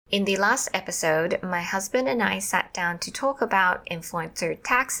In the last episode, my husband and I sat down to talk about influencer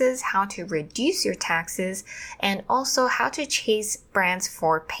taxes, how to reduce your taxes, and also how to chase brands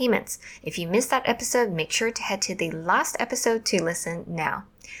for payments. If you missed that episode, make sure to head to the last episode to listen now.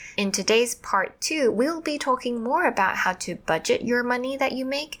 In today's part 2, we'll be talking more about how to budget your money that you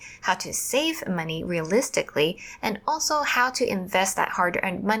make, how to save money realistically, and also how to invest that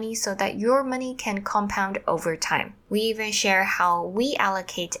hard-earned money so that your money can compound over time. We even share how we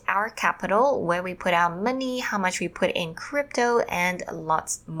allocate our capital, where we put our money, how much we put in crypto, and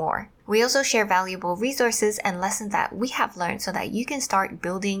lots more. We also share valuable resources and lessons that we have learned so that you can start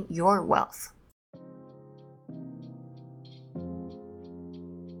building your wealth.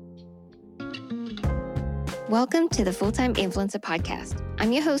 Welcome to the Full-Time Influencer Podcast.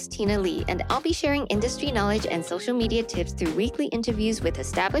 I'm your host, Tina Lee, and I'll be sharing industry knowledge and social media tips through weekly interviews with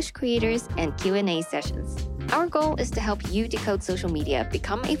established creators and Q&A sessions. Our goal is to help you decode social media,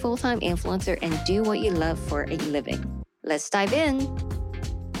 become a full-time influencer, and do what you love for a living. Let's dive in.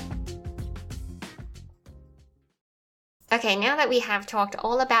 Okay, now that we have talked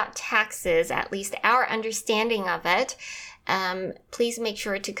all about taxes, at least our understanding of it, please make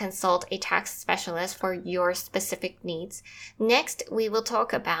sure to consult a tax specialist for your specific needs. Next, we will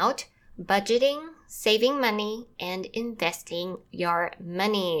talk about budgeting, saving money, and investing your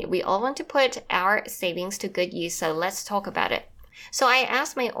money. We all want to put our savings to good use, so let's talk about it. So I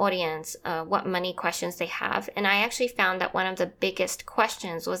asked my audience what money questions they have, and I actually found that one of the biggest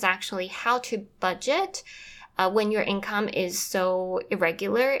questions was actually how to budget when your income is so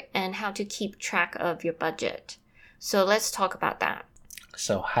irregular and how to keep track of your budget. So let's talk about that.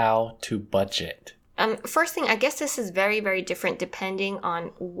 So how to budget? First thing, I guess this is very, very different depending on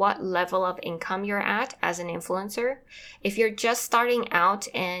what level of income you're at as an influencer. If you're just starting out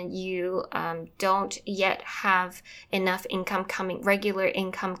and you don't yet have enough regular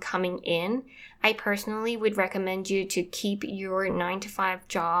income coming in, I personally would recommend you to keep your 9-to-5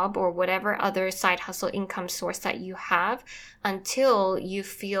 job or whatever other side hustle income source that you have until you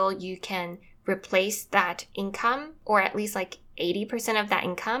feel you can replace that income, or at least like 80% of that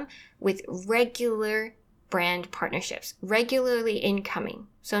income, with regular brand partnerships, regularly incoming.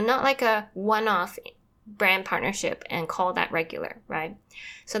 So not like a one-off brand partnership and call that regular, right?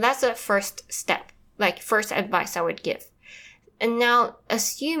 So that's the first step, like first advice I would give. And now,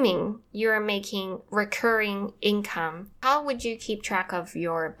 assuming you're making recurring income, how would you keep track of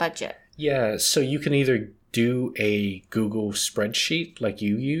your budget? Yeah, so you can either do a Google spreadsheet like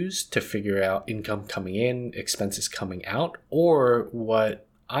you use to figure out income coming in, expenses coming out, or what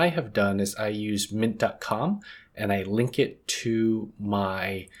I have done is I use mint.com and I link it to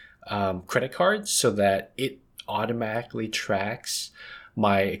my credit card so that it automatically tracks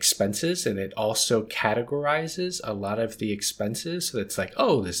my expenses, and it also categorizes a lot of the expenses. So it's like,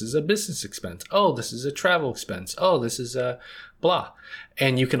 oh, this is a business expense. Oh, this is a travel expense. Oh, this is a blah.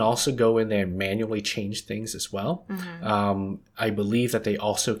 And you can also go in there and manually change things as well. Mm-hmm. I believe that they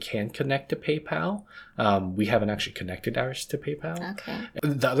also can connect to PayPal. We haven't actually connected ours to PayPal. Okay.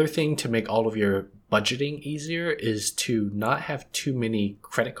 The other thing to make all of your budgeting easier is to not have too many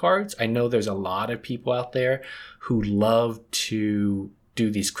credit cards. I know there's a lot of people out there who love to do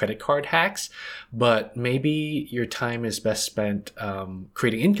these credit card hacks, but maybe your time is best spent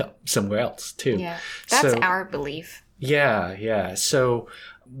creating income somewhere else too. Yeah, that's our belief. Yeah. So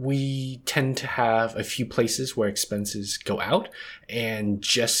we tend to have a few places where expenses go out and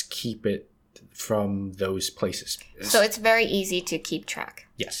just keep it from those places. So it's very easy to keep track.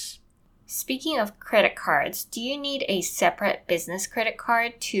 Yes. Speaking of credit cards, do you need a separate business credit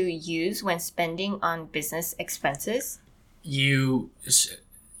card to use when spending on business expenses? You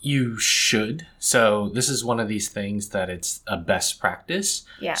should. So this is one of these things that it's a best practice,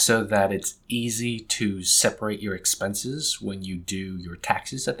 so that it's easy to separate your expenses when you do your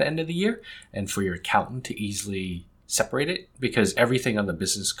taxes at the end of the year, and for your accountant to easily separate it, because everything on the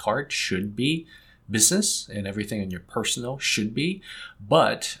business card should be business and everything on your personal should be.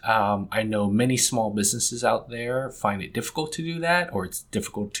 But I know many small businesses out there find it difficult to do that, or it's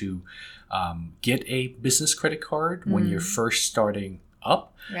difficult to get a business credit card when you're first starting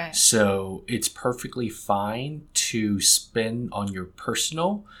up. Right. So it's perfectly fine to spend on your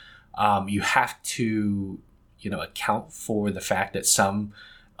personal. You have to, account for the fact that some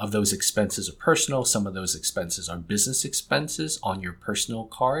of those expenses are personal, some of those expenses are business expenses on your personal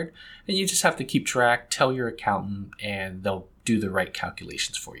card, and you just have to keep track, tell your accountant, and they'll do the right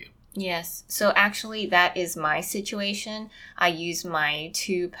calculations for you. Yes. So actually that is my situation. I use my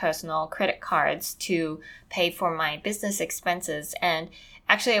 2 personal credit cards to pay for my business expenses, and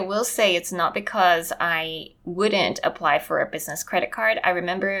Actually, I will say it's not because I wouldn't apply for a business credit card. I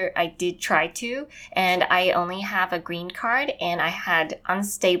remember I did try to, and I only have a green card, and I had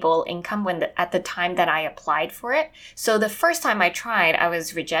unstable income at the time that I applied for it. So the first time I tried, I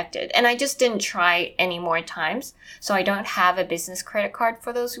was rejected, and I just didn't try any more times. So I don't have a business credit card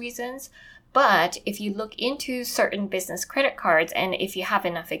for those reasons. But if you look into certain business credit cards and if you have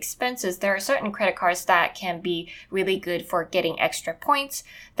enough expenses, there are certain credit cards that can be really good for getting extra points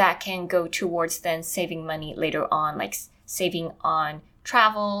that can go towards then saving money later on, like saving on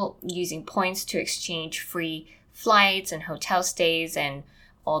travel, using points to exchange free flights and hotel stays and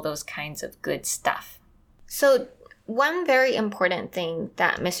all those kinds of good stuff. So one very important thing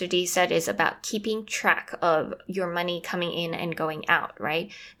that Mr. D said is about keeping track of your money coming in and going out,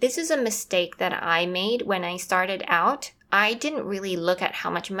 right? This is a mistake that I made when I started out. I didn't really look at how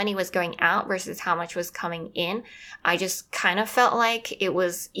much money was going out versus how much was coming in. I just kind of felt like it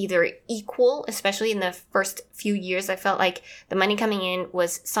was either equal, especially in the first few years. I felt like the money coming in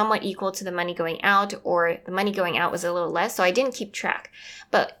was somewhat equal to the money going out, or the money going out was a little less. So I didn't keep track.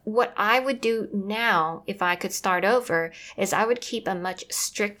 But what I would do now, if I could start over, is I would keep a much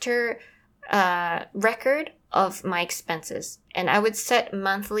stricter record of my expenses. And I would set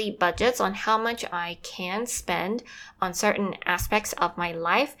monthly budgets on how much I can spend on certain aspects of my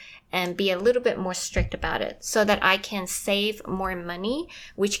life and be a little bit more strict about it so that I can save more money,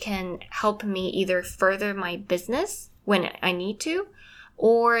 which can help me either further my business when I need to,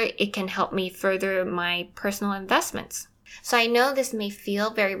 or it can help me further my personal investments. So I know this may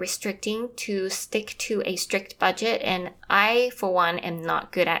feel very restricting to stick to a strict budget, and I, for one, am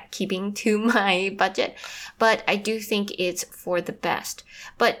not good at keeping to my budget, but I do think it's for the best.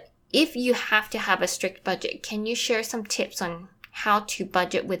 But if you have to have a strict budget, can you share some tips on how to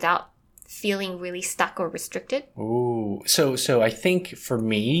budget without feeling really stuck or restricted? Ooh, so I think for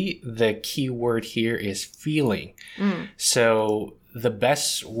me, the key word here is feeling. So the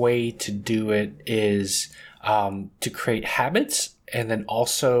best way to do it is to create habits. And then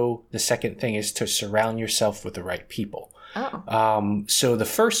also the second thing is to surround yourself with the right people. So the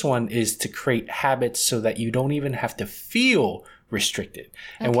first one is to create habits so that you don't even have to feel restricted.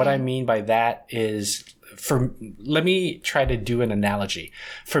 And what I mean by that is, let me try to do an analogy.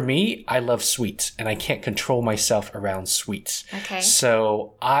 For me, I love sweets and I can't control myself around sweets.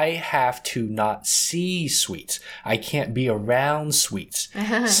 So I have to not see sweets. I can't be around sweets.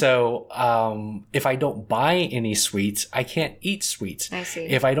 So if I don't buy any sweets, I can't eat sweets. I see.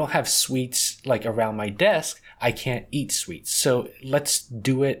 If I don't have sweets like around my desk, I can't eat sweets. So let's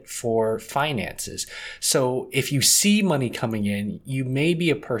do it for finances. So if you see money coming in, you may be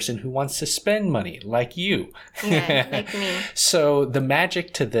a person who wants to spend money like you. Yeah, like me. So the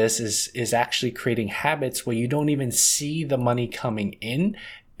magic to this is actually creating habits where you don't even see the money coming in.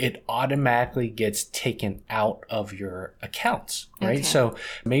 It automatically gets taken out of your accounts, right? So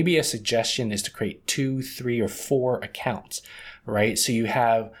maybe a suggestion is to create 2, 3, or 4 accounts, right? So you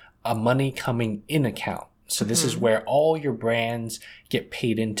have a money coming in account. So this is where all your brands get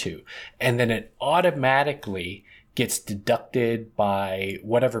paid into. And then it automatically gets deducted by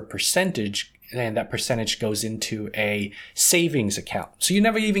whatever percentage, and that percentage goes into a savings account. So you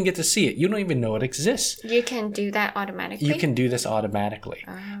never even get to see it. You don't even know it exists. You can do that automatically? You can do this automatically.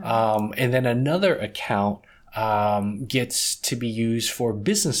 And then another account gets to be used for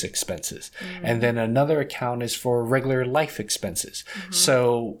business expenses. And then another account is for regular life expenses.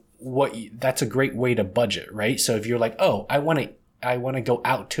 So that's a great way to budget, right? So if you're like, oh, I want to go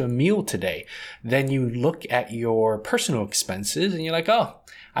out to a meal today, then you look at your personal expenses and you're like, oh,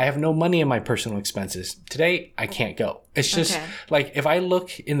 I have no money in my personal expenses. Today, I can't go. It's just like if I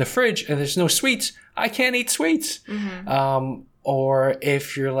look in the fridge and there's no sweets, I can't eat sweets. Or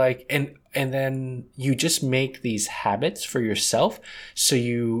if you're like, and then you just make these habits for yourself. So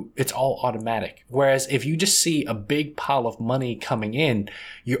it's all automatic. Whereas if you just see a big pile of money coming in,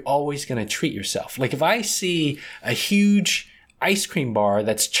 you're always going to treat yourself. Like if I see a huge ice cream bar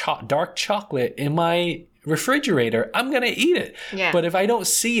that's dark chocolate in my refrigerator, I'm going to eat it. But if I don't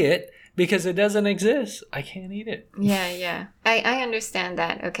see it, because it doesn't exist, I can't eat it. Yeah. I understand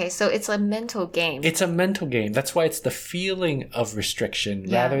that. Okay, so it's a mental game. It's a mental game. That's why it's the feeling of restriction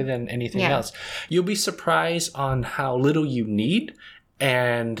rather than anything else. You'll be surprised on how little you need,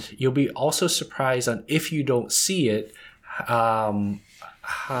 and you'll be also surprised on, if you don't see it, how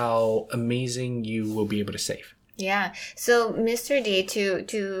amazing you will be able to save. Yeah. So Mr. D,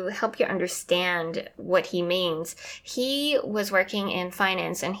 to help you understand what he means, he was working in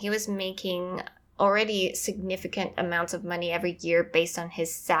finance and he was making already significant amounts of money every year based on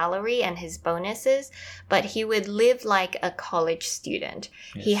his salary and his bonuses, but he would live like a college student.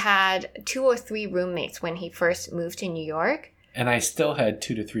 Yes. He had 2 or 3 roommates when he first moved to New York. And I still had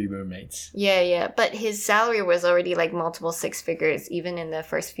 2 to 3 roommates. Yeah. But his salary was already like multiple 6 figures, even in the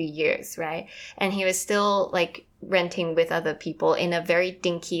first few years, right? And he was still like renting with other people in a very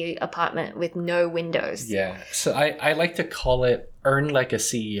dinky apartment with no windows. Yeah. So I like to call it earn like a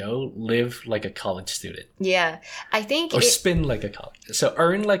CEO, live like a college student. Yeah. I think... Or spin like a college. So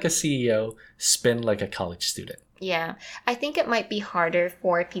earn like a CEO, spin like a college student. Yeah. I think it might be harder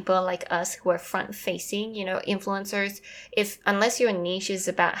for people like us who are front facing, influencers. Unless your niche is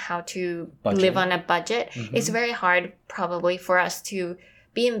about how to live on a budget, it's very hard probably for us to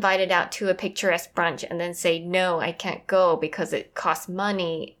be invited out to a picturesque brunch and then say, no, I can't go because it costs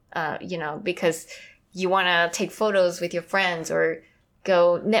money, because you want to take photos with your friends or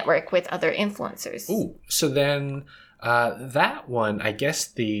go network with other influencers. Ooh, so then that one, I guess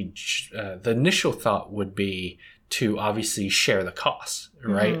the initial thought would be to obviously share the costs,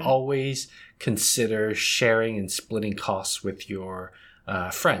 right? Mm-hmm. Always consider sharing and splitting costs with your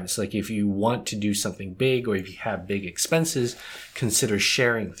friends. Like if you want to do something big or if you have big expenses, consider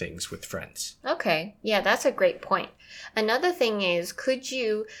sharing things with friends. Okay. Yeah, that's a great point. Another thing is, could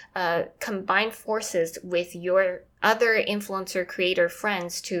you combine forces with your other influencer creator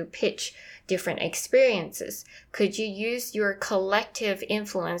friends to pitch different experiences? Could you use your collective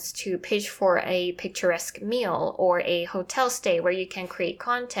influence to pitch for a picturesque meal or a hotel stay where you can create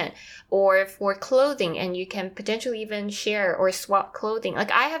content, or for clothing and you can potentially even share or swap clothing?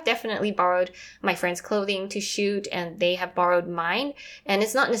 Like I have definitely borrowed my friends' clothing to shoot and they have borrowed mine, and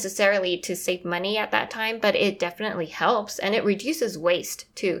it's not necessarily to save money at that time, but it definitely helps and it reduces waste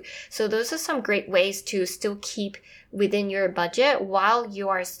too. So those are some great ways to still keep within your budget while you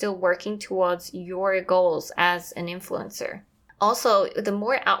are still working towards your goals as an influencer. Also, the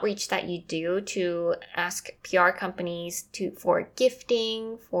more outreach that you do to ask PR companies for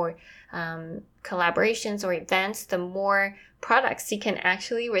gifting, for collaborations or events, the more products you can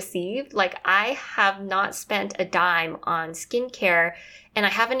actually receive. Like I have not spent a dime on skincare, and I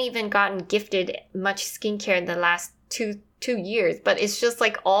haven't even gotten gifted much skincare in the last two years, but it's just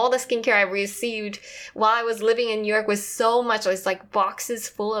like all the skincare I received while I was living in New York was so much. It's like boxes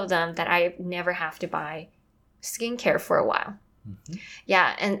full of them that I never have to buy skincare for a while. Mm-hmm.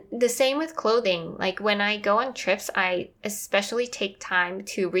 Yeah, and the same with clothing. Like when I go on trips, I especially take time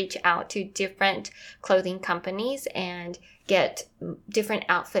to reach out to different clothing companies and get different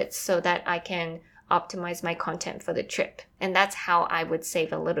outfits so that I can optimize my content for the trip. And that's how I would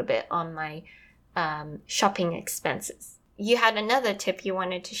save a little bit on my shopping expenses. You had another tip you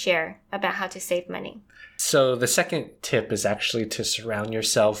wanted to share about how to save money. So the second tip is actually to surround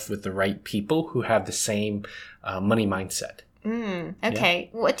yourself with the right people who have the same money mindset. Okay.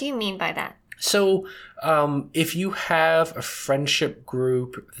 Yeah. What do you mean by that? So if you have a friendship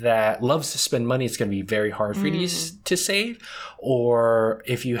group that loves to spend money, it's going to be very hard for you to save. Or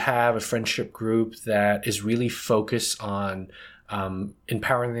if you have a friendship group that is really focused on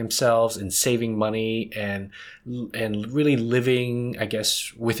empowering themselves and saving money and really living, I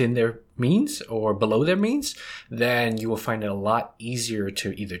guess, within their means or below their means, then you will find it a lot easier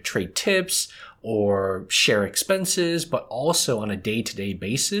to either trade tips or share expenses, but also on a day-to-day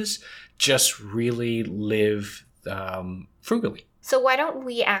basis, just really live frugally. So why don't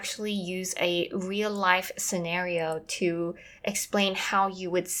we actually use a real-life scenario to explain how you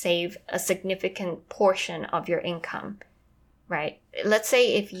would save a significant portion of your income? Right. Let's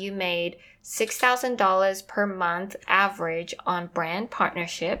say if you made $6,000 per month average on brand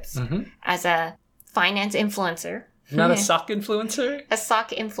partnerships as a finance influencer. Not a sock influencer? A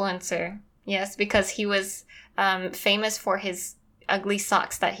sock influencer. Yes, because he was famous for his ugly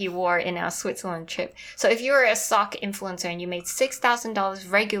socks that he wore in our Switzerland trip. So if you were a sock influencer and you made $6,000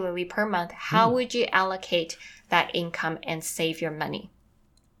 regularly per month, how would you allocate that income and save your money?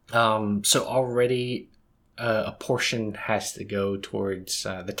 So already... a portion has to go towards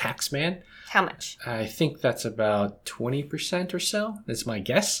the tax man. How much? I think that's about 20% or so. That's my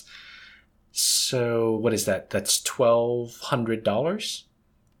guess. So what is that? That's $1,200.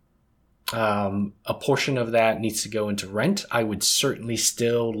 A portion of that needs to go into rent. I would certainly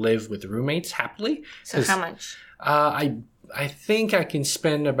still live with roommates happily. So how much? I think I can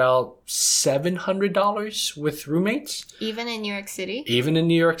spend about $700 with roommates. Even in New York City? Even in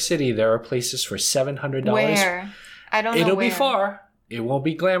New York City, there are places for $700. Where? I don't know It'll where. be far. It won't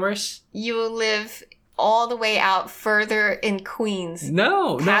be glamorous. You will live all the way out further in Queens.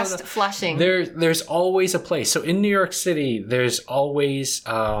 No, past Flushing. There's always a place. So in New York City, there's always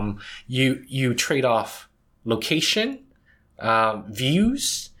you trade off location,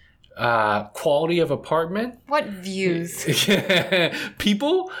 views, quality of apartment. What views?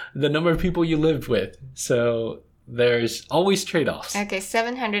 People, the number of people you lived with. So there's always trade-offs. Okay,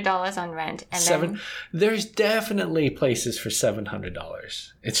 $700 on rent. And There's definitely places for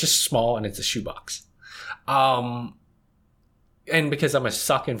 $700. It's just small and it's a shoebox. And because I'm a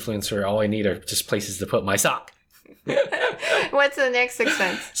sock influencer, all I need are just places to put my sock. What's the next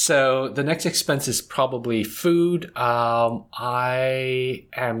expense? So the next expense is probably food. I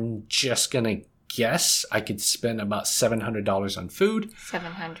am just going to guess I could spend about $700 on food.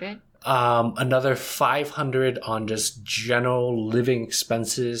 $700. Another $500 on just general living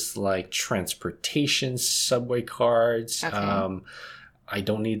expenses like transportation, subway cards. Okay. I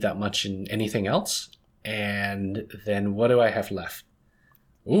don't need that much in anything else. And then what do I have left?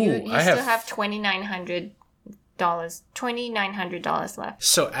 You still have $2,900 left.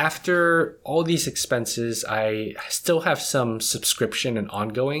 So after all these expenses, I still have some subscription and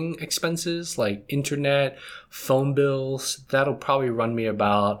ongoing expenses like internet, phone bills. That'll probably run me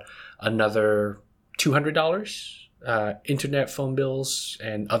about another $200, internet, phone bills,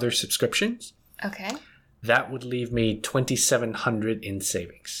 and other subscriptions. Okay. That would leave me $2,700 in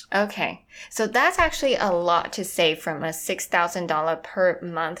savings. Okay. So that's actually a lot to save from a $6,000 per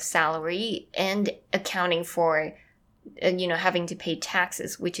month salary and accounting for, having to pay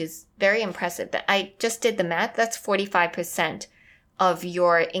taxes, which is very impressive. I just did the math. That's 45% of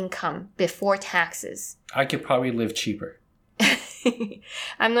your income before taxes. I could probably live cheaper.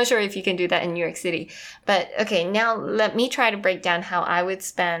 I'm not sure if you can do that in New York City. But okay, now let me try to break down how I would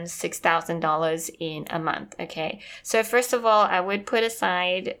spend $6,000 in a month. Okay, so first of all, I would put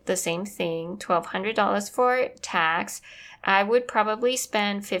aside the same thing, $1,200 for tax. I would probably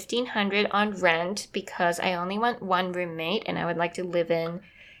spend $1,500 on rent because I only want one roommate and I would like to live in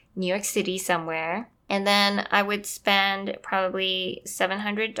New York City somewhere. And then I would spend probably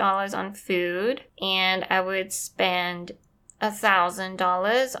 $700 on food, and I would spend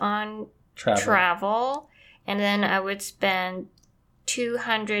 $1,000 on travel, and then I would spend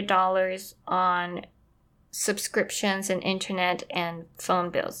 $200 on subscriptions and internet and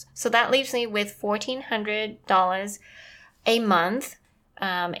phone bills. So that leaves me with $1,400 a month,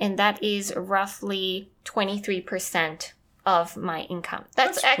 and that is roughly 23% of my income.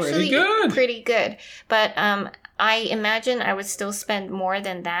 That's actually pretty good. But I imagine I would still spend more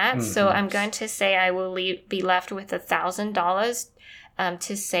than that. Mm-hmm. So I'm going to say I will be left with $1,000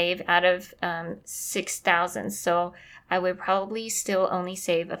 to save out of $6,000. So I would probably still only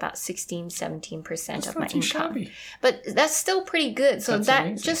save about 16-17% of my income. Shabby. But that's still pretty good. So that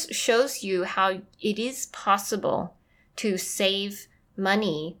amazing. Just shows you how it is possible to save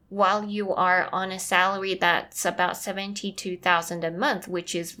money while you are on a salary that's about $72,000 a month,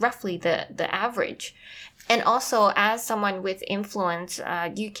 which is roughly the average. And also, as someone with influence,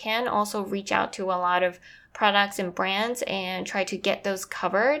 you can also reach out to a lot of products and brands and try to get those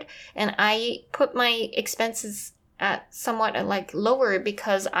covered. And I put my expenses at somewhat lower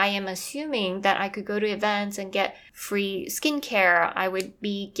because I am assuming that I could go to events and get free skincare. I would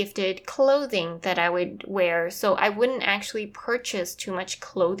be gifted clothing that I would wear. So I wouldn't actually purchase too much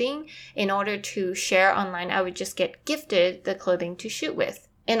clothing in order to share online. I would just get gifted the clothing to shoot with.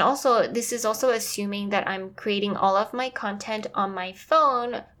 And also, this is also assuming that I'm creating all of my content on my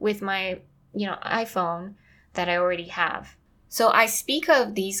phone with my, iPhone that I already have. So I speak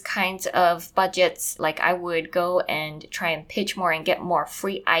of these kinds of budgets, like I would go and try and pitch more and get more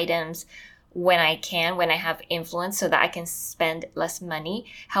free items when I have influence so that I can spend less money.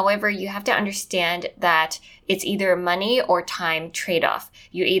 However, you have to understand that it's either money or time trade-off.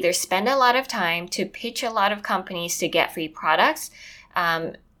 You either spend a lot of time to pitch a lot of companies to get free products,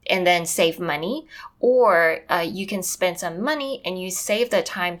 and then save money, or you can spend some money and you save the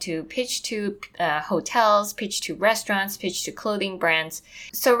time to pitch to hotels, pitch to restaurants, pitch to clothing brands.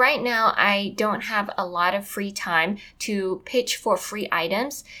 So right now, I don't have a lot of free time to pitch for free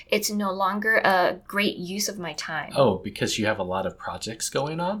items. It's no longer a great use of my time. Oh, because you have a lot of projects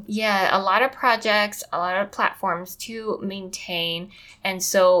going on? Yeah, a lot of projects, a lot of platforms to maintain. And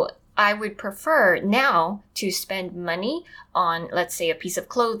so I would prefer now to spend money on, let's say, a piece of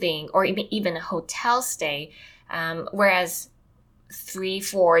clothing or even a hotel stay. Whereas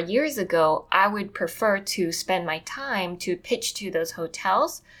 3-4 years ago, I would prefer to spend my time to pitch to those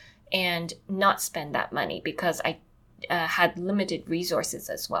hotels and not spend that money because I had limited resources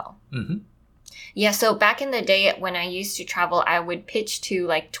as well. Mm-hmm. Yeah, so back in the day when I used to travel, I would pitch to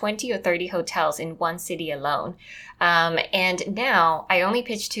like 20 or 30 hotels in one city alone. And now I only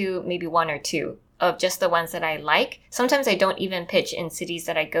pitch to maybe one or two of just the ones that I like. Sometimes I don't even pitch in cities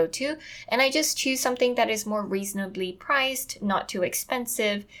that I go to, and I just choose something that is more reasonably priced, not too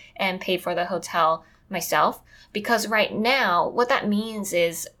expensive, and pay for the hotel myself. Because right now, what that means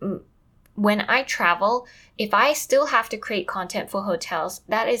is when I travel, if I still have to create content for hotels,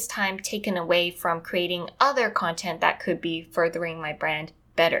 that is time taken away from creating other content that could be furthering my brand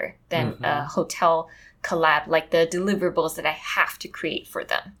better than a hotel collab, like the deliverables that I have to create for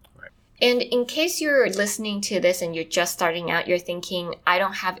them. And in case you're listening to this and you're just starting out, you're thinking, I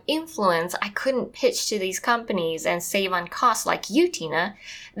don't have influence, I couldn't pitch to these companies and save on costs like you, Tina,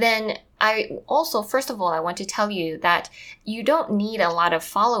 then I also, first of all, I want to tell you that you don't need a lot of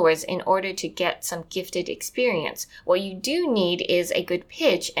followers in order to get some gifted experience. What you do need is a good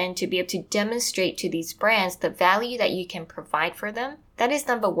pitch and to be able to demonstrate to these brands the value that you can provide for them. That is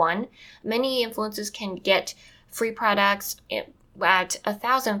number one. Many influencers can get free products at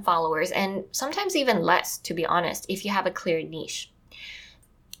 1,000 followers and sometimes even less, to be honest, if you have a clear niche.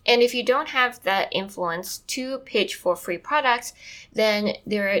 And if you don't have that influence to pitch for free products, then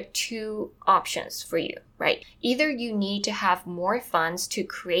there are two options for you, right? Either you need to have more funds to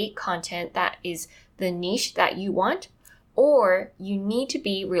create content that is the niche that you want, or you need to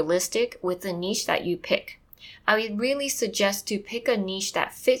be realistic with the niche that you pick. I would really suggest to pick a niche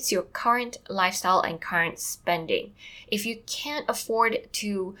that fits your current lifestyle and current spending. If you can't afford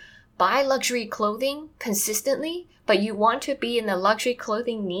to buy luxury clothing consistently, but you want to be in the luxury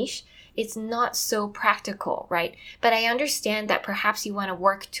clothing niche, it's not so practical, right? But I understand that perhaps you want to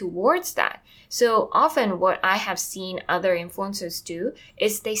work towards that. So often what I have seen other influencers do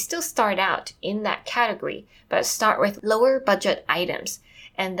is they still start out in that category, but start with lower budget items.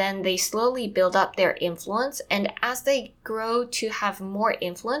 And then they slowly build up their influence. And as they grow to have more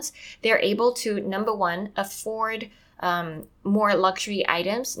influence, they're able to, number one, afford more luxury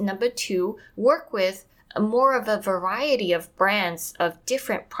items. Number two, work with more of a variety of brands of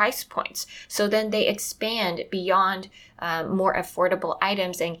different price points. So then they expand beyond more affordable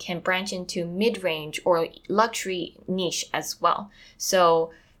items and can branch into mid-range or luxury niche as well.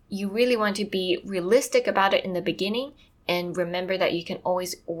 So you really want to be realistic about it in the beginning. And remember that you can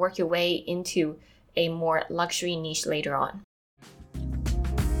always work your way into a more luxury niche later on.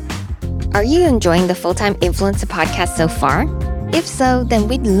 Are you enjoying the Full-Time Influencer podcast so far? If so, then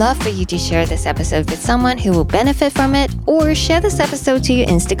we'd love for you to share this episode with someone who will benefit from it, or share this episode to your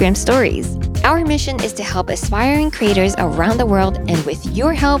Instagram stories. Our mission is to help aspiring creators around the world, and with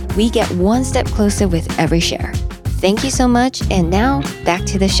your help, we get one step closer with every share. Thank you so much, and now back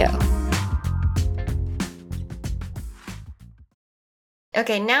to the show.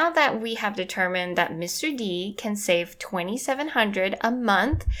 Okay, now that we have determined that Mr. D can save $2,700 a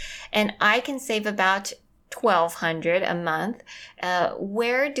month and I can save about $1,200 a month,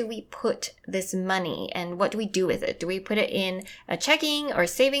 where do we put this money and what do we do with it? Do we put it in a checking or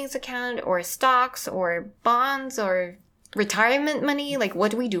savings account or stocks or bonds or retirement money? Like,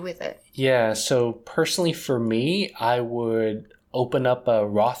 what do we do with it? Yeah, so personally for me, I would open up a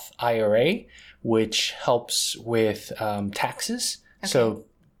Roth IRA, which helps with taxes. Okay. So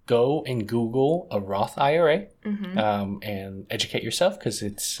go and Google a Roth IRA and educate yourself because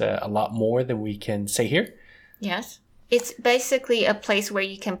it's a lot more than we can say here. Yes. It's basically a place where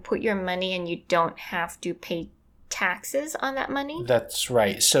you can put your money and you don't have to pay taxes on that money. That's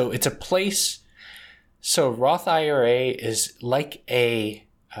right. So it's a place. So Roth IRA is like a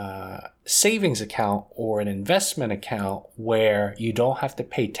savings account or an investment account where you don't have to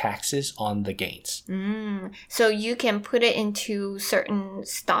pay taxes on the gains. So you can put it into certain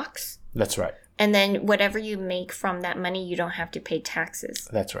stocks? That's right. And then whatever you make from that money, you don't have to pay taxes?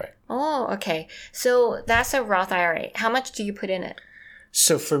 That's right. Oh, okay. So that's a Roth IRA. How much do you put in it?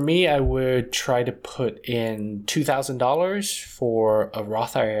 So for me, I would try to put in $2,000 for a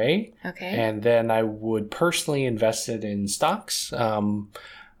Roth IRA. Okay. And then I would personally invest it in stocks.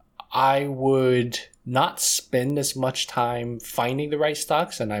 I would not spend as much time finding the right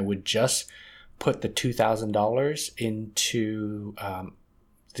stocks, and I would just put the $2,000 into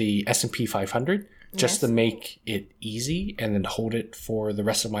the S&P 500 just to make it easy and then hold it for the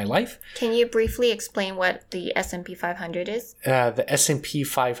rest of my life. Can you briefly explain what the S&P 500 is? The S&P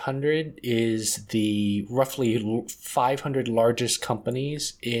 500 is the roughly 500 largest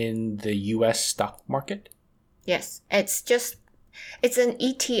companies in the U.S. stock market. Yes, it's an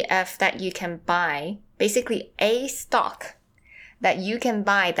ETF that you can buy, basically a stock that you can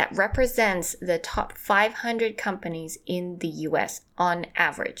buy that represents the top 500 companies in the US on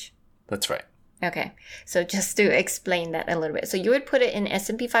average. That's right. Okay. So just to explain that a little bit. So you would put it in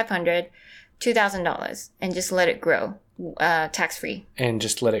S&P 500, $2,000 and just let it grow tax-free. And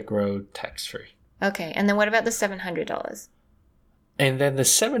just let it grow tax-free. Okay. And then what about the $700? And then the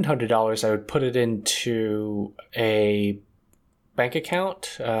 $700, I would put it into a bank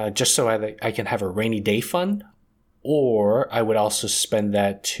account just so I can have a rainy day fund. Or I would also spend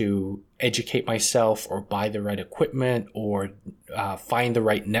that to educate myself or buy the right equipment or find the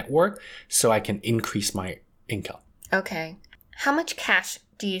right network so I can increase my income. Okay. How much cash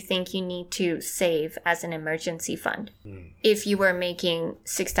do you think you need to save as an emergency fund if you were making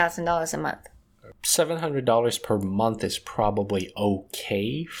 $6,000 a month? $700 per month is probably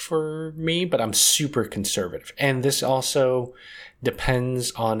okay for me, but I'm super conservative. And this also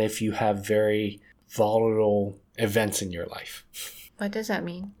depends on if you have very volatile events in your life. What does that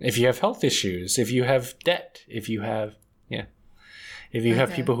mean? If you have health issues, if you have debt, if you have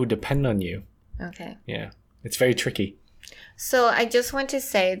people who depend on you. Okay. Yeah. It's very tricky. So I just want to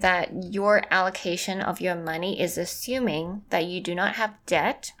say that your allocation of your money is assuming that you do not have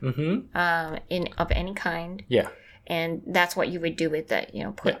debt of any kind. Yeah. And that's what you would do with it.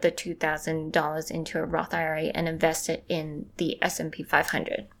 Put the $2,000 into a Roth IRA and invest it in the S&P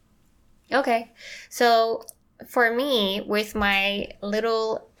 500. Okay. So for me, with my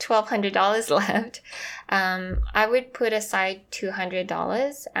little $1,200 left, I would put aside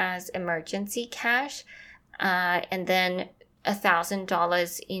 $200 as emergency cash, and then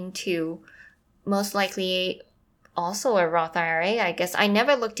 $1,000 into most likely also a Roth IRA. I guess I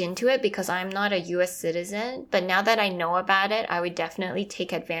never looked into it because I'm not a US citizen, but now that I know about it, I would definitely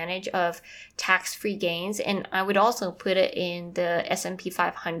take advantage of tax-free gains, and I would also put it in the S&P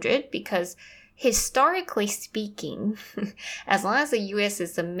 500 because historically speaking, as long as the US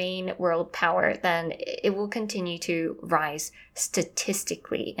is the main world power, then it will continue to rise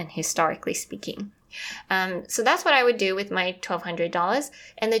statistically and historically speaking. So that's what I would do with my $1,200.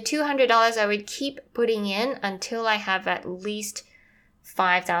 And the $200 I would keep putting in until I have at least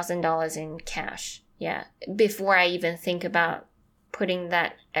 $5,000 in cash. Yeah, before I even think about putting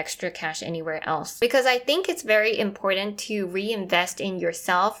that extra cash anywhere else. Because I think it's very important to reinvest in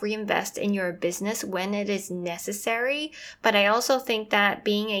yourself, reinvest in your business when it is necessary. But I also think that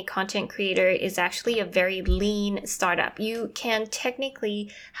being a content creator is actually a very lean startup. You can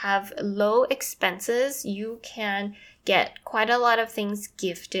technically have low expenses. You can get quite a lot of things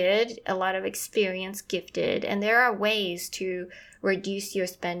gifted, a lot of experience gifted, and there are ways to reduce your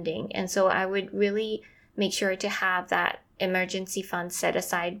spending. And so I would really make sure to have that emergency fund set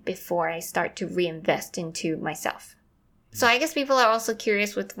aside before I start to reinvest into myself. So I guess people are also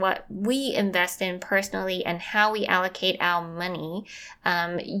curious with what we invest in personally and how we allocate our money.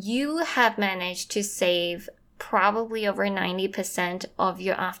 You have managed to save probably over 90% of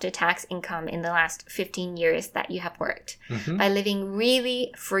your after-tax income in the last 15 years that you have worked by living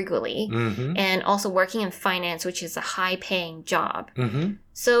really frugally and also working in finance, which is a high-paying job.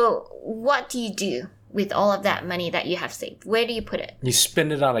 So what do you do with all of that money that you have saved? Where do you put it? You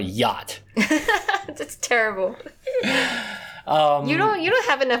spend it on a yacht. That's terrible. You don't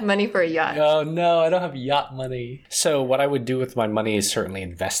have enough money for a yacht. Oh no, I don't have yacht money. So what I would do with my money is certainly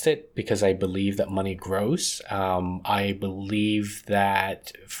invest it because I believe that money grows. I believe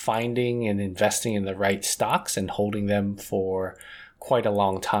that finding and investing in the right stocks and holding them for quite a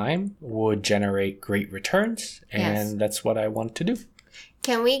long time would generate great returns, and that's what I want to do.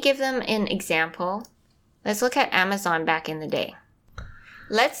 Can we give them an example? Let's look at Amazon back in the day.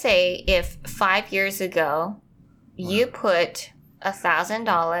 Let's say if 5 years ago you put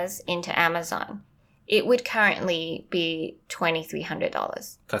 $1,000 into Amazon, it would currently be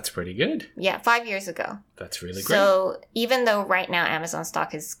 $2,300. That's pretty good. Yeah, 5 years ago. That's really great. So even though right now Amazon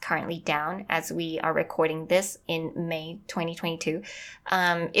stock is currently down as we are recording this in May 2022,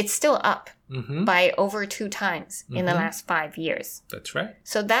 it's still up by over 2 times in the last 5 years. That's right.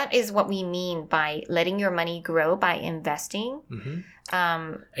 So that is what we mean by letting your money grow by investing.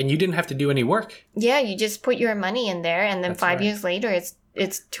 And you didn't have to do any work. Yeah, you just put your money in there, and then 5 years later, it's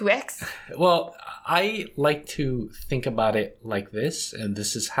 2x. Well, I like to think about it like this, and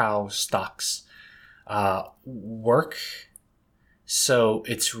this is how stocks work. So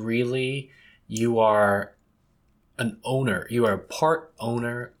it's really, you are an owner, you are a part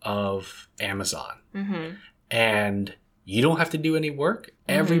owner of Amazon. And you don't have to do any work.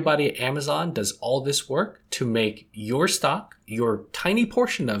 Everybody at Amazon does all this work to make your stock, your tiny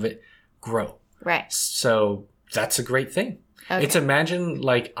portion of it, grow. Right. So that's a great thing. Okay. It's imagine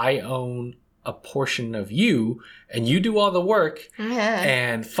like I own a portion of you and you do all the work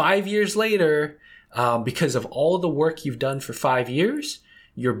and 5 years later, because of all the work you've done for 5 years,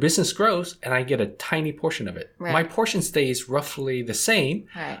 your business grows and I get a tiny portion of it. Right. My portion stays roughly the same,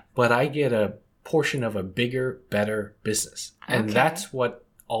 Right. but I get a portion of a bigger, better business. And Okay. that's what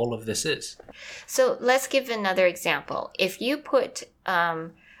all of this is. So let's give another example. If you put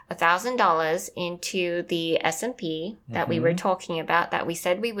 $1,000 into the S&P that we were talking about, that we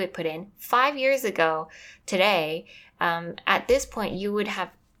said we would put in 5 years ago today, at this point you would have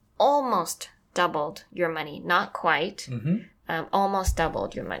almost doubled your money. Not quite, almost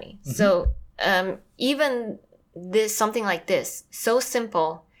doubled your money. So even this, something like this, so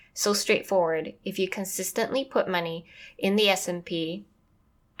simple, so straightforward, if you consistently put money in the S&P,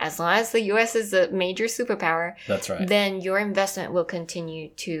 as long as the US is a major superpower, That's right. then your investment will continue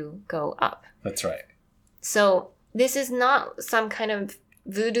to go up. That's right. So this is not some kind of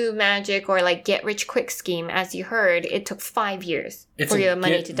voodoo magic or like get rich quick scheme. As you heard, it took 5 years It's for a your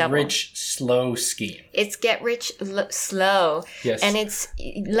money get to double. rich slow scheme. It's get rich slow. Yes. And it's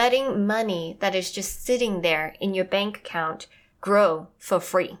letting money that is just sitting there in your bank account grow for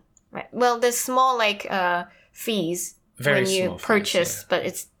free. Right. Well, there's small like fees Very when you small fees, purchase, yeah. but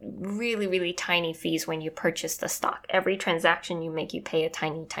it's really, really tiny fees when you purchase the stock. Every transaction you make, you pay a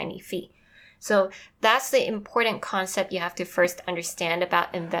tiny, tiny fee. So that's the important concept you have to first understand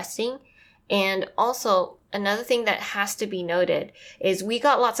about investing. And also, another thing that has to be noted is we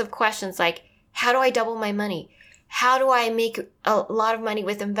got lots of questions like, how do I double my money? How do I make a lot of money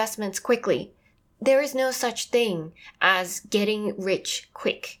with investments quickly? There is no such thing as getting rich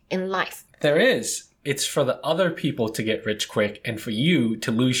quick in life. There is. It's for the other people to get rich quick and for you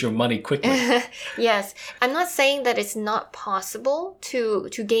to lose your money quickly. Yes. I'm not saying that it's not possible to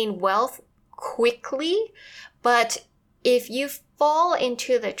gain wealth quickly, but if you fall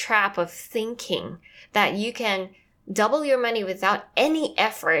into the trap of thinking that you can double your money without any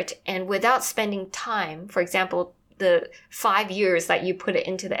effort and without spending time, for example, the 5 years that you put it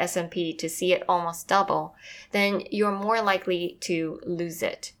into the S&P to see it almost double, then you're more likely to lose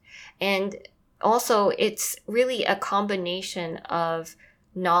it. And also, it's really a combination of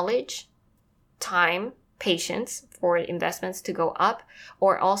knowledge, time, patience for investments to go up,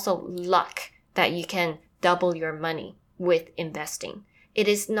 or also luck that you can double your money with investing. It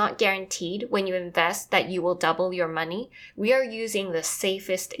is not guaranteed when you invest that you will double your money. We are using the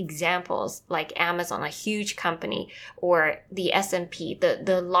safest examples like Amazon, a huge company, or the S&P,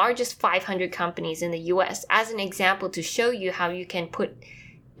 the largest 500 companies in the US, as an example to show you how you can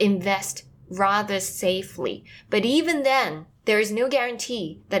invest rather safely. But even then, there is no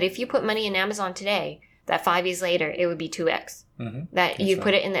guarantee that if you put money in Amazon today, that 5 years later, it would be 2x. That you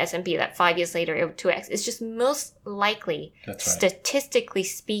put it in the S&P, that 5 years later, it would 2x. It's just most likely, That's right. statistically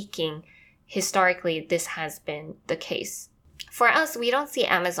speaking, historically, this has been the case. For us, we don't see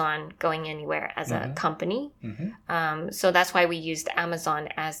Amazon going anywhere as a company. So that's why we used Amazon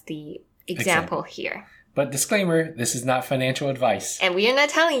as the example here. But disclaimer, this is not financial advice. And we are not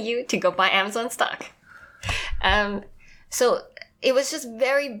telling you to go buy Amazon stock. So it was just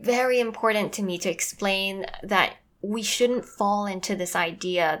very, very important to me to explain that we shouldn't fall into this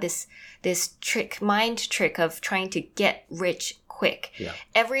idea, this mind trick of trying to get rich quick. Yeah.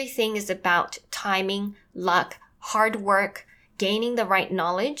 Everything is about timing, luck, hard work, gaining the right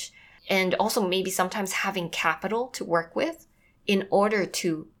knowledge, and also maybe sometimes having capital to work with in order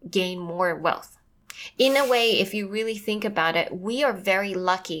to gain more wealth. In a way, if you really think about it, we are very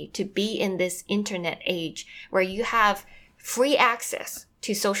lucky to be in this internet age where you have free access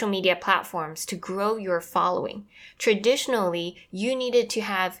to social media platforms to grow your following. Traditionally, you needed to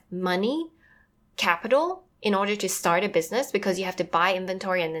have money, capital, in order to start a business because you have to buy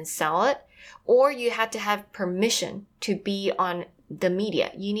inventory and then sell it, or you had to have permission to be on the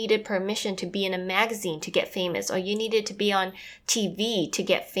media. You needed permission to be in a magazine to get famous, or you needed to be on TV to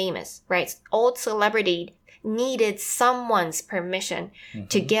get famous, right? Old celebrity needed someone's permission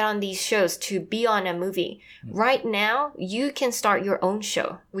to get on these shows, to be on a movie. Right now, you can start your own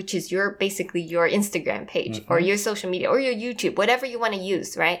show, which is basically your Instagram page or your social media or your YouTube, whatever you want to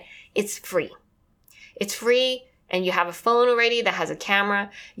use, right? It's free. It's free, and you have a phone already that has a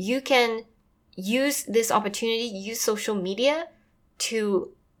camera. You can use this opportunity, use social media to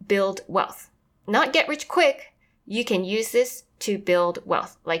build wealth. Not get rich quick. You can use this to build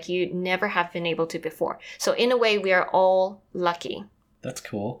wealth like you never have been able to before. So in a way, we are all lucky. That's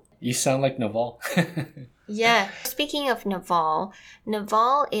cool. You sound like Naval. Yeah. Speaking of Naval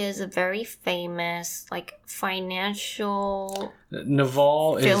is a very famous financial...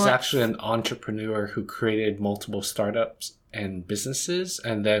 Naval is actually an entrepreneur who created multiple startups and businesses,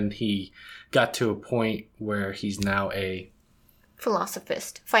 and then he got to a point where he's now a...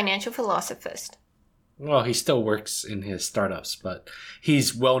 financial philosophist. Well, he still works in his startups, but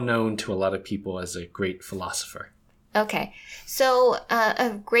he's well known to a lot of people as a great philosopher. Okay, so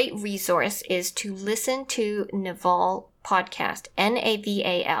a great resource is to listen to Naval podcast,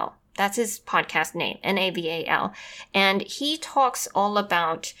 Naval. That's his podcast name, Naval. And he talks all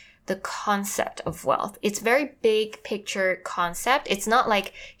about the concept of wealth. It's very big picture concept. It's not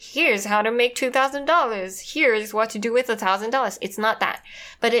like, here's how to make $2,000. Here's what to do with $1,000. It's not that.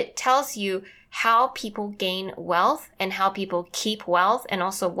 But it tells you how people gain wealth and how people keep wealth, and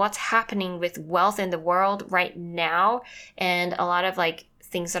also what's happening with wealth in the world right now, and a lot of like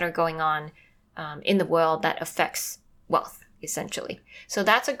things that are going on in the world that affects wealth, essentially. So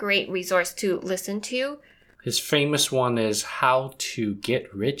that's a great resource to listen to. His famous one is How to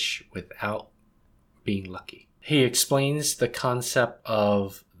Get Rich Without Being Lucky. He explains the concept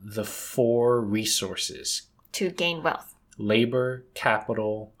of the 4 resources to gain wealth: labor,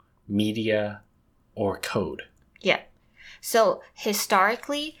 capital, media, or code. Yeah. So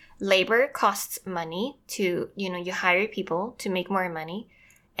historically, labor costs money to, you hire people to make more money.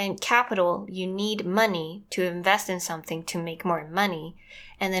 And capital, you need money to invest in something to make more money.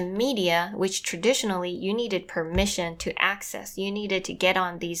 And then media, which traditionally you needed permission to access. You needed to get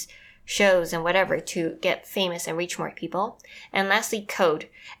on these shows and whatever to get famous and reach more people. And lastly, code.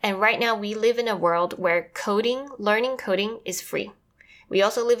 And right now we live in a world where learning coding is free. We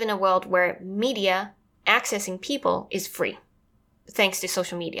also live in a world where media, accessing people, is free, thanks to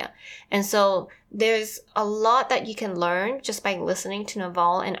social media. And so there's a lot that you can learn just by listening to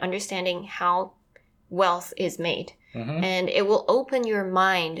Naval and understanding how wealth is made. Mm-hmm. And it will open your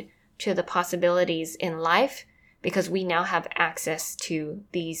mind to the possibilities in life because we now have access to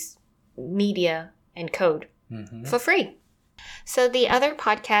these media and code for free. So the other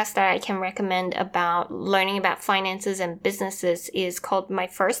podcast that I can recommend about learning about finances and businesses is called My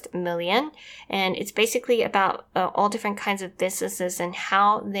First Million. And it's basically about all different kinds of businesses and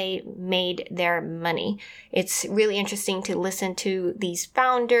how they made their money. It's really interesting to listen to these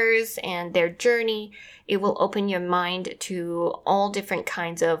founders and their journey. It will open your mind to all different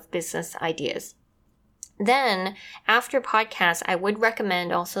kinds of business ideas. Then, after podcasts, I would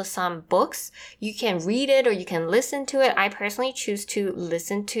recommend also some books. You can read it or you can listen to it. I personally choose to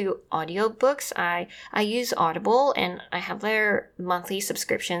listen to audiobooks. I use Audible and I have their monthly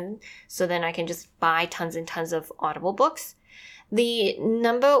subscription, so then I can just buy tons and tons of Audible books. The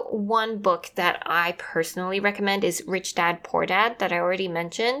number one book that I personally recommend is Rich Dad, Poor Dad that I already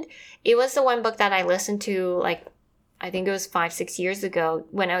mentioned. It was the one book that I listened to I think it was 5-6 years ago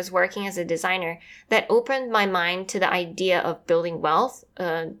when I was working as a designer, that opened my mind to the idea of building wealth,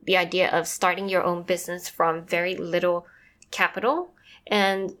 the idea of starting your own business from very little capital.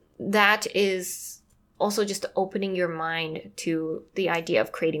 And that is also just opening your mind to the idea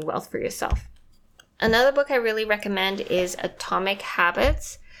of creating wealth for yourself. Another book I really recommend is Atomic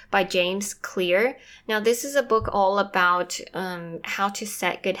Habits by James Clear. Now, this is a book all about how to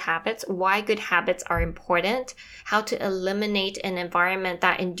set good habits, why good habits are important, how to eliminate an environment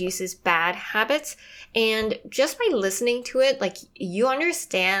that induces bad habits. And just by listening to it, you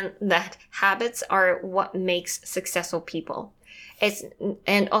understand that habits are what makes successful people.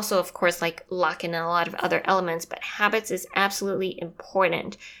 And also, of course, luck and a lot of other elements, but habits is absolutely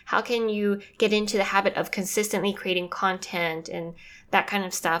important. How can you get into the habit of consistently creating content and that kind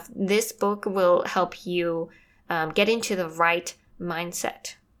of stuff? This book will help you get into the right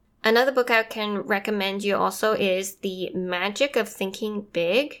mindset. Another book I can recommend you also is The Magic of Thinking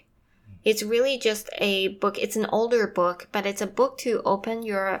Big. It's really just a book. It's an older book, but it's a book to open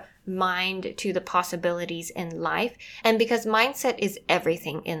your mind to the possibilities in life. And because mindset is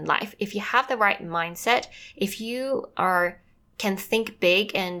everything in life, if you have the right mindset, if you can think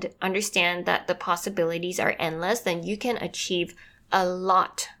big and understand that the possibilities are endless, then you can achieve a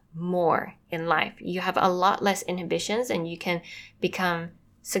lot more in life. You have a lot less inhibitions and you can become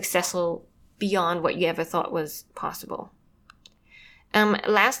successful beyond what you ever thought was possible.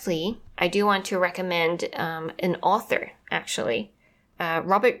 Lastly, I do want to recommend an author, actually,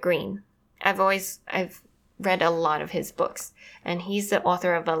 Robert Greene. I've read a lot of his books, and he's the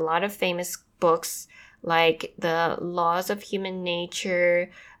author of a lot of famous books like The Laws of Human Nature.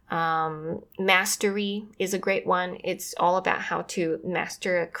 Mastery is a great one. It's all about how to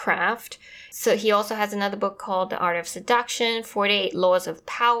master a craft. So he also has another book called The Art of Seduction, 48 Laws of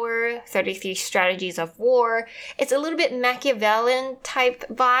Power, 33 Strategies of War. It's a little bit Machiavellian type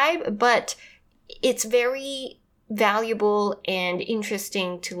vibe, but it's very valuable and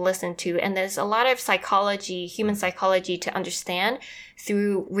interesting to listen to. And there's a lot of psychology, human psychology to understand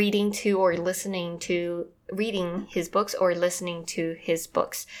through reading to or listening to reading his books or listening to his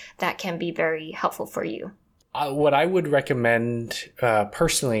books that can be very helpful for you? What I would recommend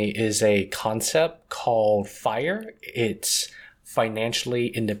personally is a concept called FIRE. It's Financially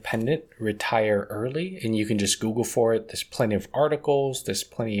Independent, Retire Early. And you can just Google for it. There's plenty of articles. There's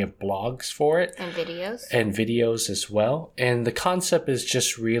plenty of blogs for it. And videos. And videos as well. And the concept is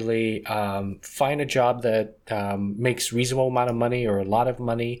just really find a job that makes reasonable amount of money or a lot of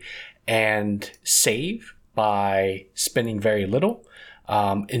money and save by spending very little.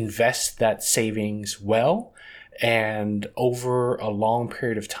 Invest that savings well. And over a long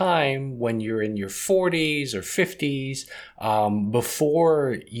period of time, when you're in your 40s or 50s,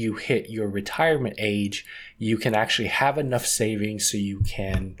 before you hit your retirement age, you can actually have enough savings so you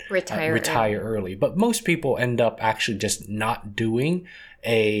can retire early. But most people end up actually just not doing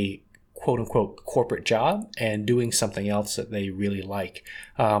a quote unquote corporate job and doing something else that they really like.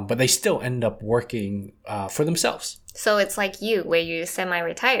 But they still end up working for themselves. So it's like you, where you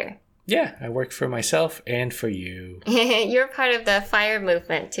semi-retire. Yeah, I work for myself and for you. You're part of the FIRE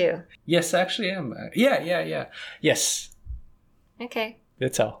movement too. Yes, I actually am. Yeah. Yes. Okay.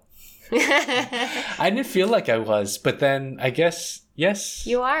 That's all. I didn't feel like I was, but then I guess, yes.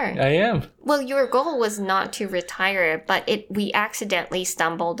 You are. I am. Well, your goal was not to retire, but we accidentally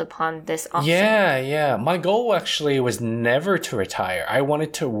stumbled upon this option. Yeah. My goal actually was never to retire. I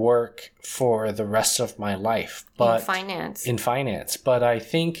wanted to work for the rest of my life. But In finance. But I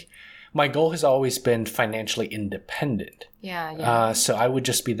think my goal has always been financially independent. Yeah. So I would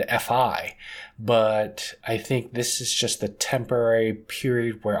just be the FI. But I think this is just a temporary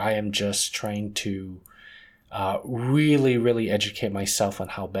period where I am just trying to really, really educate myself on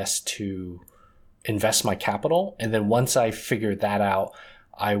how best to invest my capital. And then once I figure that out,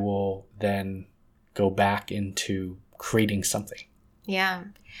 I will then go back into creating something. Yeah.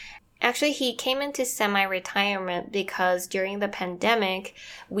 Actually, he came into semi-retirement because during the pandemic,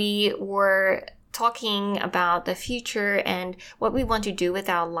 we were talking about the future and what we want to do with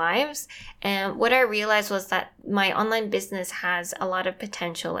our lives. And what I realized was that my online business has a lot of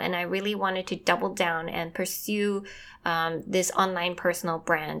potential, and I really wanted to double down and pursue this online personal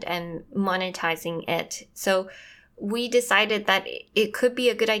brand and monetizing it. So we decided that it could be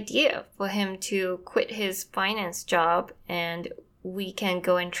a good idea for him to quit his finance job, and we can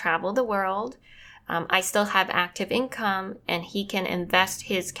go and travel the world. I still have active income, and he can invest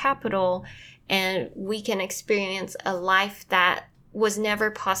his capital, and we can experience a life that was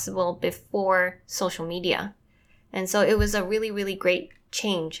never possible before social media. And so it was a really, really great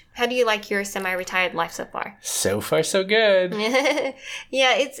change. How do you like your semi-retired life so far? So far, so good.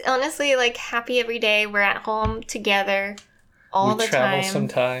 Yeah, it's honestly like happy every day. We're at home together all the time. We travel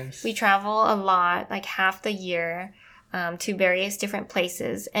sometimes. We travel a lot, like half the year. To various different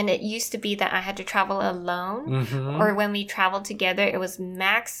places. And it used to be that I had to travel alone, or when we traveled together, it was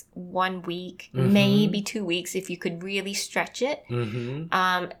max 1 week, maybe 2 weeks if you could really stretch it.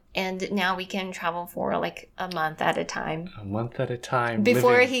 And now we can travel for like a month at a time. A month at a time.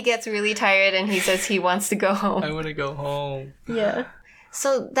 Before he gets really tired and he says he wants to go home. I want to go home. Yeah.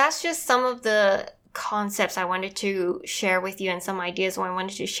 So that's just some of the concepts I wanted to share with you, and some ideas I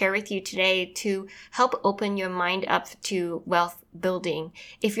wanted to share with you today to help open your mind up to wealth building.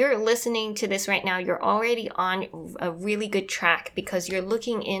 If you're listening to this right now, you're already on a really good track because you're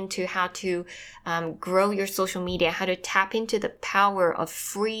looking into how to grow your social media, how to tap into the power of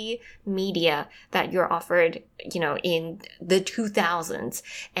free media that you're offered, in the 2000s.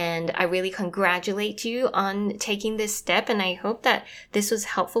 And I really congratulate you on taking this step, and I hope that this was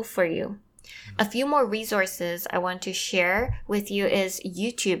helpful for you. A few more resources I want to share with you is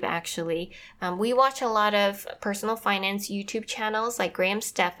YouTube, actually. We watch a lot of personal finance YouTube channels like Graham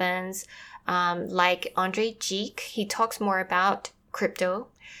Stephan's, like Andre Geek. He talks more about crypto.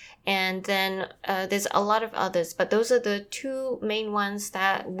 And then there's a lot of others, but those are the two main ones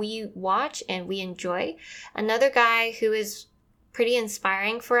that we watch and we enjoy. Another guy who is pretty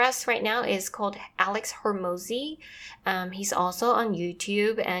inspiring for us right now is called Alex Hormozi. He's also on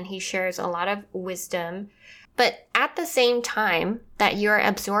YouTube, and he shares a lot of wisdom. But at the same time that you're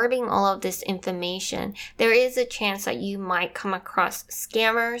absorbing all of this information, there is a chance that you might come across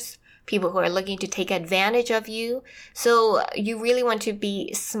scammers, people who are looking to take advantage of you. So you really want to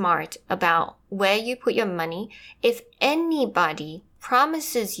be smart about where you put your money. If anybody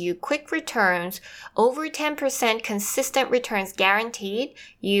promises you quick returns, over 10% consistent returns guaranteed,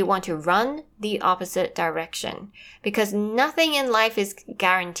 you want to run the opposite direction, because nothing in life is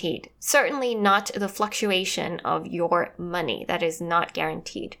guaranteed. Certainly not the fluctuation of your money. That is not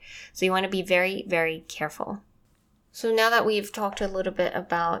guaranteed. So you want to be very, very careful. So now that we've talked a little bit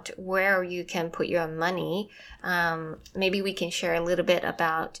about where you can put your money, maybe we can share a little bit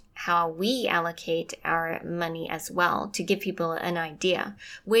about how we allocate our money as well to give people an idea.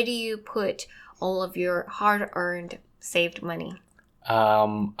 Where do you put all of your hard-earned, saved money?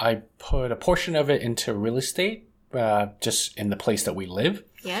 I put a portion of it into real estate, just in the place that we live.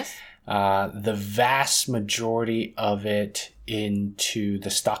 Yes. The vast majority of it into the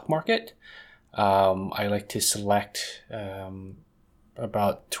stock market. I like to select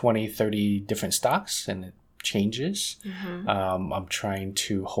about 20, 30 different stocks, and it changes. I'm trying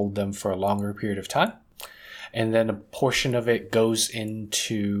to hold them for a longer period of time. And then a portion of it goes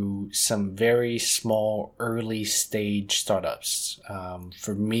into some very small early stage startups.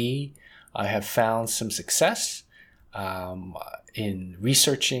 For me, I have found some success in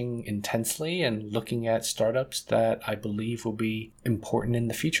researching intensely and looking at startups that I believe will be important in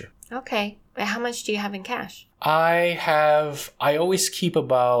the future. Okay. How much do you have in cash? I always keep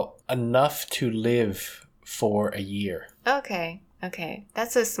about enough to live for a year. Okay.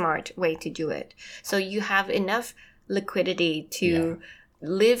 That's a smart way to do it. So you have enough liquidity to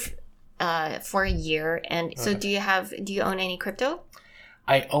live for a year. And so do you own any crypto?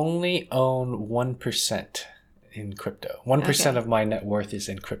 I only own 1% in crypto. 1% of my net worth is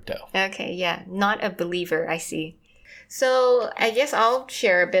in crypto. Okay, yeah. Not a believer, I see. So I guess I'll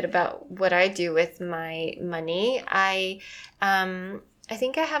share a bit about what I do with my money. I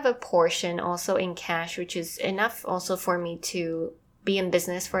think I have a portion also in cash, which is enough also for me to be in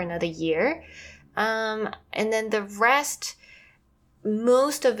business for another year. And then the rest,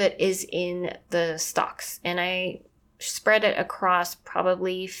 most of it is in the stocks. And I spread it across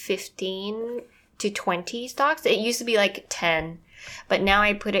probably 15 to 20 stocks. It used to be like 10, but now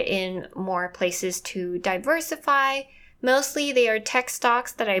I put it in more places to diversify. Mostly they are tech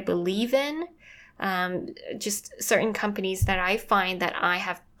stocks that I believe in. Just certain companies that I find that I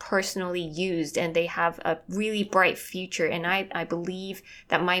have personally used and they have a really bright future, and I believe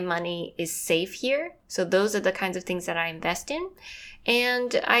that my money is safe here. So those are the kinds of things that I invest in.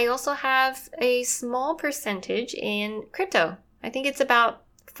 And I also have a small percentage in crypto. I think it's about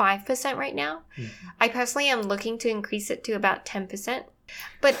 5% right now. I personally am looking to increase it to about 10%.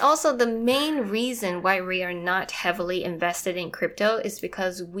 But also the main reason why we are not heavily invested in crypto is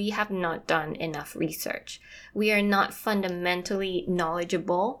because we have not done enough research. We are not fundamentally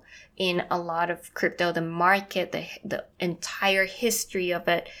knowledgeable in a lot of crypto, the market, the entire history of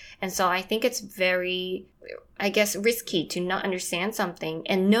it. And so I think it's very, I guess, risky to not understand something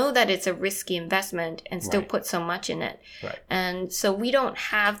and know that it's a risky investment and still put so much in it. Right. And so we don't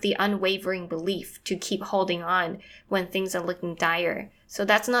have the unwavering belief to keep holding on when things are looking dire. So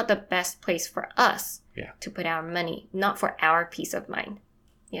that's not the best place for us to put our money, not for our peace of mind.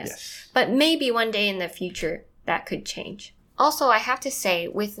 Yes. But maybe one day in the future that could change. Also, I have to say,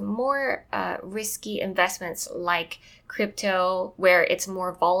 with more risky investments like crypto, where it's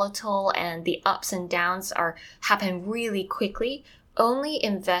more volatile and the ups and downs happen really quickly, only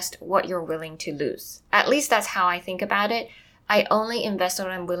invest what you're willing to lose. At least that's how I think about it. I only invest what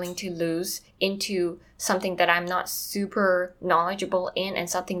I'm willing to lose into something that I'm not super knowledgeable in and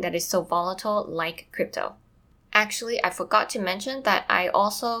something that is so volatile like crypto. Actually, I forgot to mention that I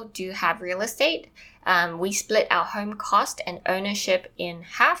also do have real estate. We split our home cost and ownership in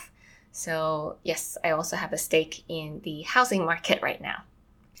half. So yes, I also have a stake in the housing market right now.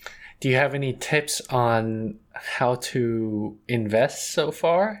 Do you have any tips on how to invest so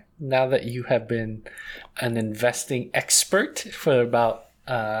far, now that you have been an investing expert for about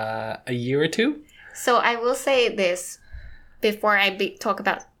a year or two? So I will say this before I talk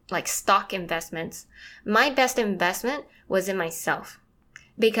about like stock investments. My best investment was in myself,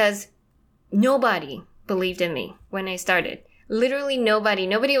 because nobody believed in me when I started. Literally nobody.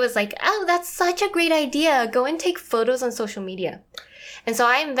 Nobody was like, oh, that's such a great idea. Go and take photos on social media. And so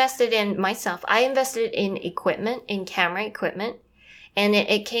I invested in myself. I invested in equipment, in camera equipment, and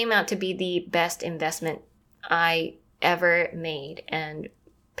it came out to be the best investment I ever made and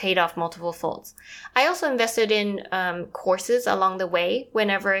paid off multiple folds. I also invested in courses along the way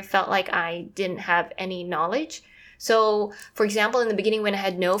whenever I felt like I didn't have any knowledge. So, for example, in the beginning when I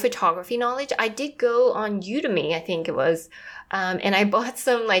had no photography knowledge, I did go on Udemy, I think it was, and I bought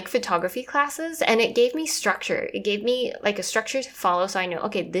some like photography classes, and it gave me structure. It gave me like a structure to follow, so I know,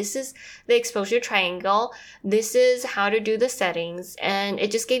 okay, this is the exposure triangle, this is how to do the settings, and it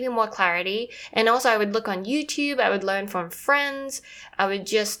just gave me more clarity. And also I would look on YouTube, I would learn from friends, I would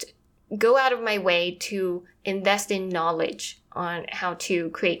just go out of my way to invest in knowledge on how to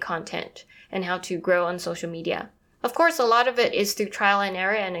create content and how to grow on social media. Of course, a lot of it is through trial and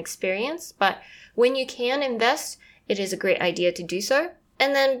error and experience, but when you can invest, it is a great idea to do so.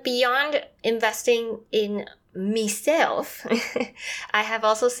 And then beyond investing in myself, I have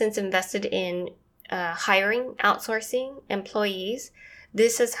also since invested in hiring, outsourcing employees.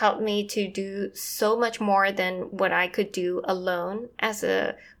 This has helped me to do so much more than what I could do alone as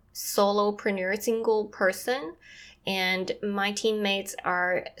a solopreneur, single person. And my teammates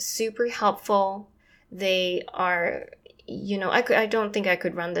are super helpful. They are, I don't think I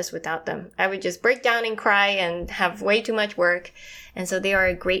could run this without them. I would just break down and cry and have way too much work. And so they are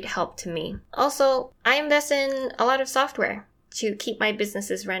a great help to me. Also, I invest in a lot of software to keep my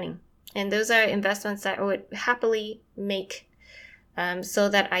businesses running. And those are investments that I would happily make so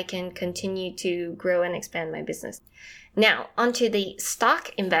that I can continue to grow and expand my business. Now, onto the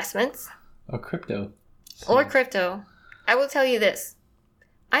stock investments. Or crypto. Or crypto. I will tell you this.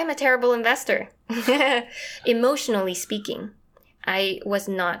 I'm a terrible investor. Emotionally speaking, I was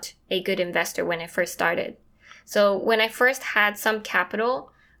not a good investor when I first started. So when I first had some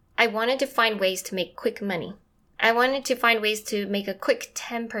capital, I wanted to find ways to make quick money. I wanted to find ways to make a quick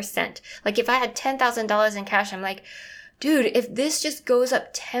 10%. Like if I had $10,000 in cash, I'm like, dude, if this just goes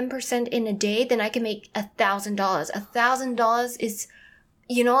up 10% in a day, then I can make $1,000. $1,000 is,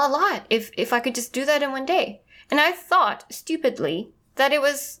 a lot if I could just do that in one day. And I thought, stupidly, that it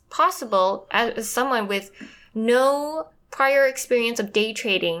was possible as someone with no prior experience of day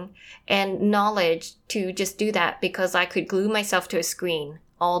trading and knowledge to just do that because I could glue myself to a screen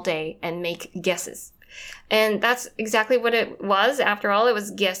all day and make guesses. And that's exactly what it was. After all, it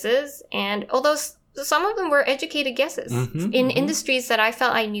was guesses. And although some of them were educated guesses in industries that I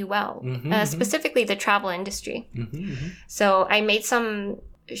felt I knew well, specifically the travel industry. So I made some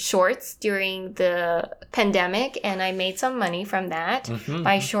shorts during the pandemic and I made some money from that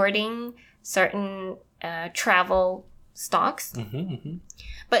by shorting certain travel stocks.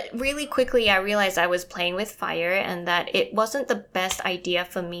 But really quickly, I realized I was playing with fire and that it wasn't the best idea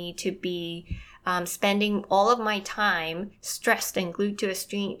for me to be spending all of my time stressed and glued to a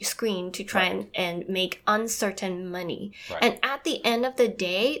screen to try and make uncertain money. And at the end of the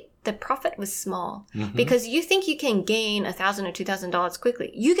day, the profit was small because you think you can gain $1,000 or $2,000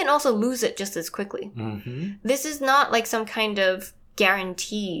 quickly. You can also lose it just as quickly. This is not like some kind of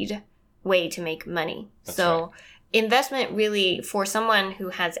guaranteed way to make money. Investment really, for someone who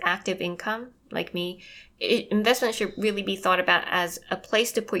has active income like me, investment should really be thought about as a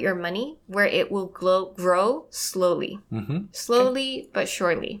place to put your money where it will grow slowly. Slowly but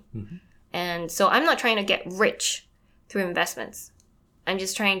surely. And so I'm not trying to get rich through investments. I'm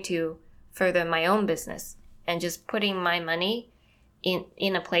just trying to further my own business and just putting my money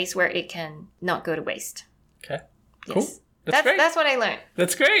in a place where it can not go to waste. Okay. Yes. Cool. That's great. That's what I learned.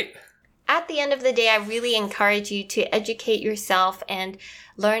 That's great. At the end of the day, I really encourage you to educate yourself and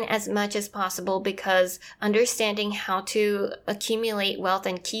learn as much as possible because understanding how to accumulate wealth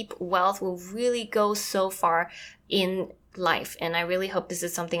and keep wealth will really go so far in life. And I really hope this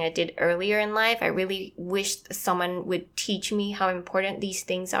is something I did earlier in life. I really wished someone would teach me how important these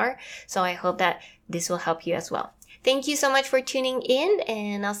things are. So I hope that this will help you as well. Thank you so much for tuning in,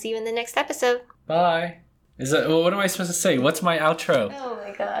 and I'll see you in the next episode. Bye. What am I supposed to say? What's my outro? Oh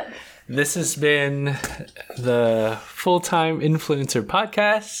my God. This has been the Full-Time Influencer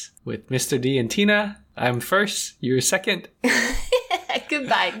Podcast with Mr. D and Tina. I'm first, you're second.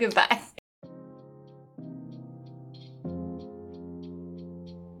 Goodbye.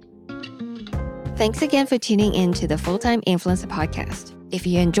 Thanks again for tuning in to the Full-Time Influencer Podcast. If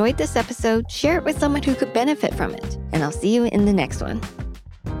you enjoyed this episode, share it with someone who could benefit from it. And I'll see you in the next one.